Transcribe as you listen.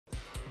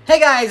Hey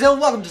guys,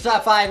 and welcome to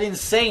Top 5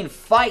 Insane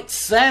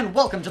Fights, and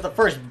welcome to the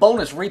first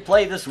bonus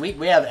replay this week.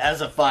 We have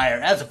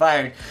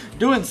Azafire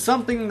doing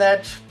something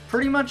that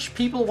pretty much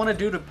people want to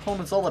do to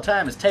opponents all the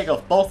time, is take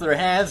off both their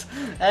hands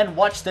and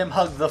watch them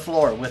hug the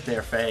floor with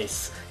their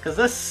face. Because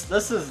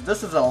this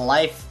is a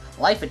life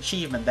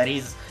achievement that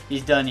he's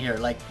done here.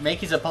 Like, make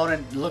his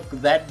opponent look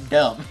that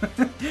dumb.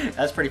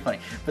 That's pretty funny.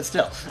 But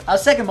still, our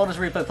second bonus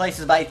replay place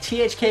is by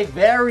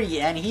Thkhvery,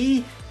 and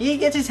he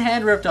gets his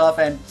hand ripped off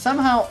and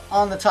somehow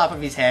on the top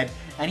of his head,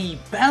 and he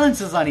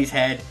balances on his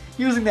head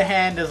using the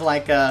hand as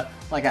like a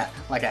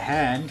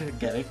hand,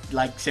 get it?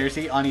 Like,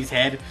 seriously, on his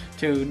head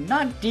to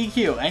not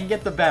DQ and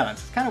get the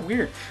balance. It's kind of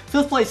weird.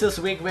 Fifth place this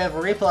week, we have a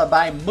replay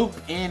by Moop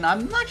in,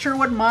 I'm not sure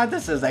what mod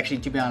this is actually,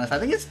 to be honest. I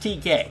think it's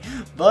TK,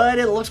 but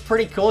it looks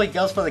pretty cool. He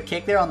goes for the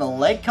kick there on the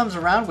leg, comes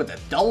around with a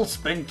double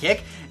spin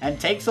kick, and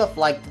takes off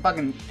like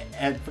fucking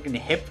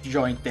hip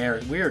joint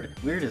there. Weird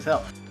as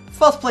hell.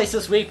 Fourth place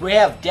this week, we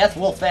have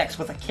Deathwolfx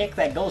with a kick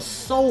that goes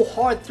so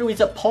hard through his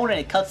opponent,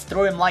 it cuts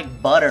through him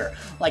like butter.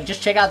 Like,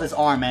 just check out this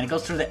arm, man. It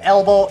goes through the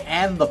elbow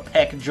and the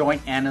pec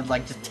joint, and it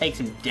like just takes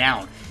him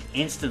down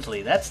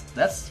instantly.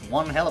 That's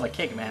one hell of a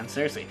kick, man.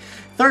 Seriously.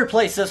 Third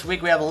place this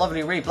week, we have a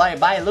lovely replay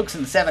by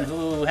Luxon7,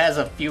 who has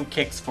a few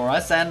kicks for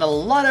us and a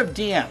lot of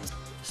DMs.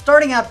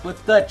 Starting out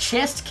with the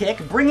chest kick,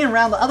 bringing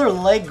around the other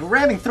leg,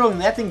 grabbing, throwing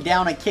that thing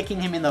down, and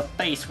kicking him in the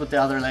face with the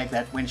other leg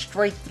that went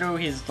straight through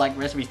his, like,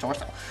 rest of his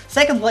torso.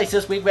 Second place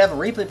this week, we have a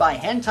replay by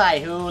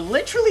Hentai, who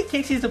literally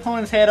kicks his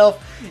opponent's head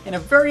off in a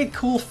very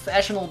cool,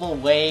 fashionable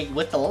way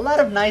with a lot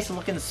of nice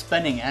looking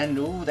spinning. And,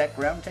 ooh, that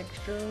ground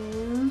texture,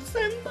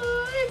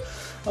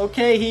 senpai!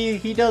 Okay,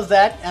 he does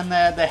that, and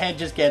the head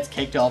just gets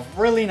kicked off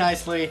really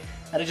nicely,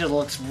 and it just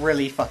looks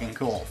really fucking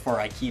cool for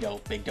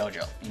Aikido Big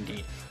Dojo,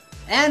 indeed.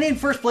 And in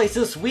first place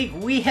this week,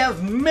 we have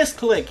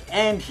Misclick,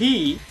 and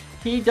he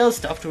does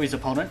stuff to his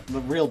opponent,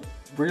 but real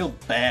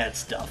bad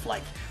stuff,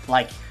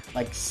 like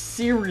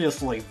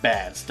seriously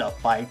bad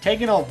stuff, by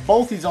taking off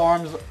both his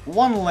arms,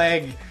 one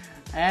leg,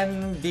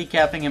 and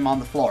decapping him on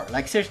the floor.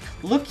 Like, seriously,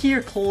 look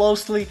here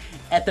closely.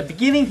 At the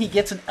beginning, he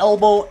gets an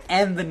elbow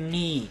and the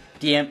knee.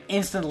 DM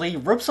instantly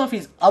rips off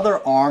his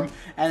other arm,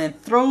 and then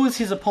throws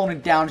his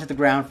opponent down to the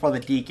ground for the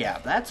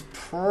decap. That's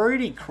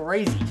pretty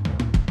crazy.